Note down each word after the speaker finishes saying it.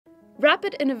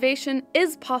Rapid innovation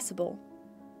is possible,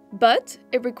 but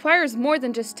it requires more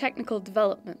than just technical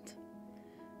development.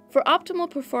 For optimal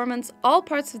performance, all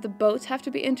parts of the boat have to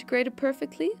be integrated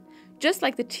perfectly, just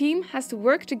like the team has to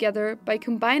work together by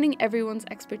combining everyone's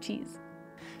expertise.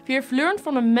 We have learned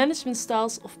from the management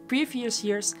styles of previous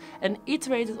years and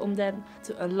iterated on them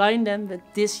to align them with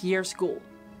this year's goal.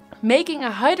 Making a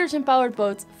hydrogen-powered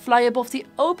boat fly above the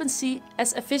open sea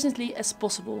as efficiently as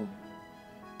possible.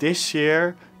 This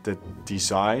year, the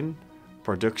design,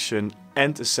 production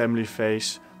and assembly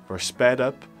phase were sped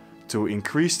up to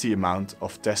increase the amount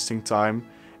of testing time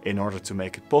in order to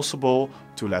make it possible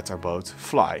to let our boat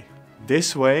fly.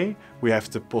 This way, we have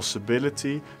the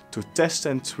possibility to test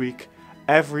and tweak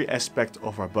every aspect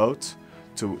of our boat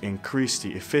to increase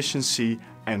the efficiency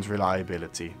and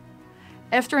reliability.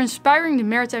 After inspiring the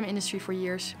maritime industry for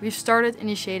years, we've started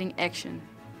initiating action.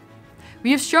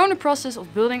 We have shown the process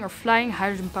of building or flying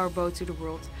hydrogen-powered boats to the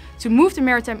world to move the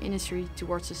maritime industry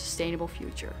towards a sustainable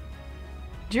future.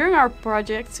 During our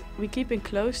project, we keep in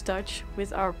close touch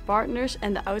with our partners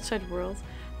and the outside world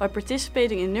by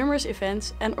participating in numerous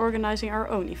events and organizing our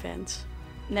own events.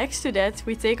 Next to that,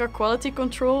 we take our quality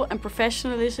control and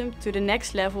professionalism to the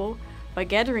next level by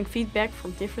gathering feedback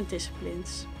from different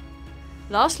disciplines.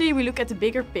 Lastly, we look at the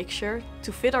bigger picture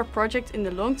to fit our project in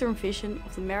the long-term vision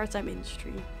of the maritime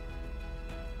industry.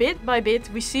 Bit by bit,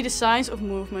 we see the signs of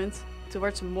movement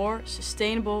towards a more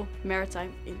sustainable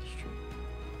maritime industry.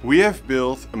 We have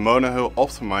built a monohull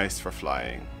optimized for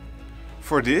flying.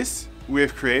 For this, we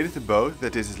have created a boat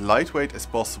that is as lightweight as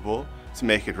possible to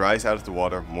make it rise out of the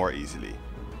water more easily.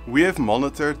 We have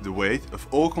monitored the weight of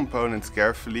all components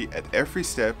carefully at every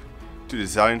step to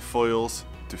design foils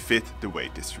to fit the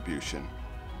weight distribution.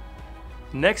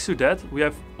 Next to that, we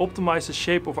have optimized the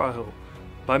shape of our hull.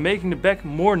 By making the back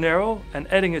more narrow and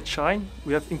adding a chine,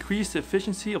 we have increased the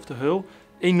efficiency of the hull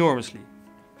enormously.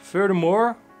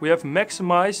 Furthermore, we have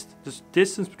maximized the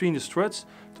distance between the struts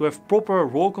to have proper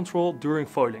roll control during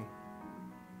foiling.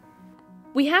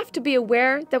 We have to be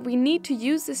aware that we need to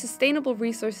use the sustainable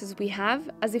resources we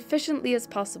have as efficiently as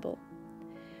possible.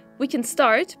 We can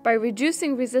start by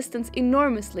reducing resistance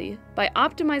enormously by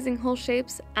optimizing hull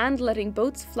shapes and letting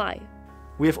boats fly.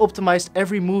 We have optimized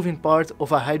every moving part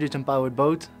of our hydrogen-powered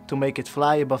boat to make it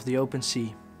fly above the open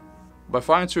sea. By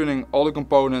fine-tuning all the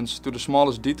components to the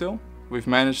smallest detail, we've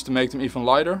managed to make them even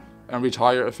lighter and reach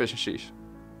higher efficiencies.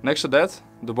 Next to that,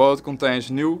 the boat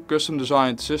contains new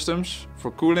custom-designed systems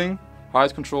for cooling,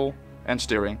 height control and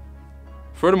steering.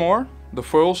 Furthermore, the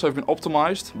foils have been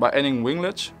optimized by adding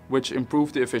winglets, which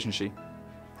improve the efficiency.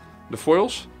 The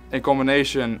foils, in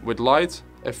combination with light,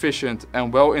 efficient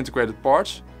and well-integrated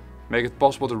parts, make it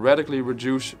possible to radically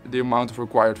reduce the amount of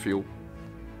required fuel.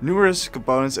 Numerous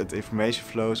components and information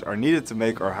flows are needed to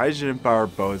make our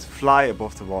hydrogen-powered boat fly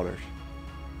above the waters.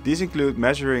 These include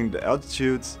measuring the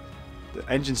altitude, the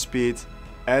engine speed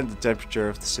and the temperature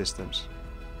of the systems.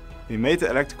 We made the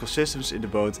electrical systems in the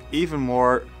boat even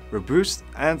more robust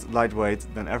and lightweight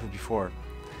than ever before,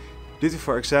 due to,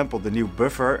 for example, the new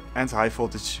buffer and high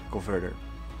voltage converter.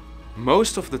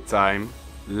 Most of the time,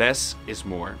 less is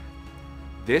more.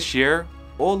 This year,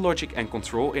 all logic and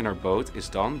control in our boat is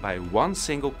done by one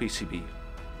single PCB.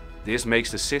 This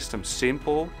makes the system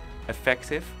simple,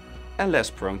 effective and less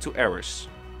prone to errors.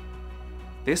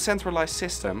 This centralized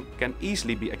system can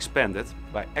easily be expanded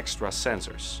by extra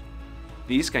sensors.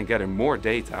 These can gather more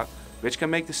data, which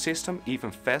can make the system even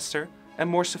faster and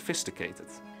more sophisticated.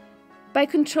 By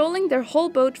controlling their whole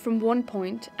boat from one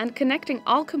point and connecting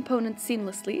all components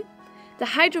seamlessly, the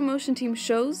Hydro Motion Team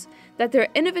shows that their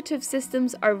innovative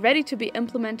systems are ready to be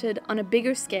implemented on a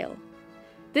bigger scale.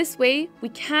 This way, we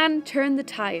can turn the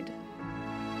tide.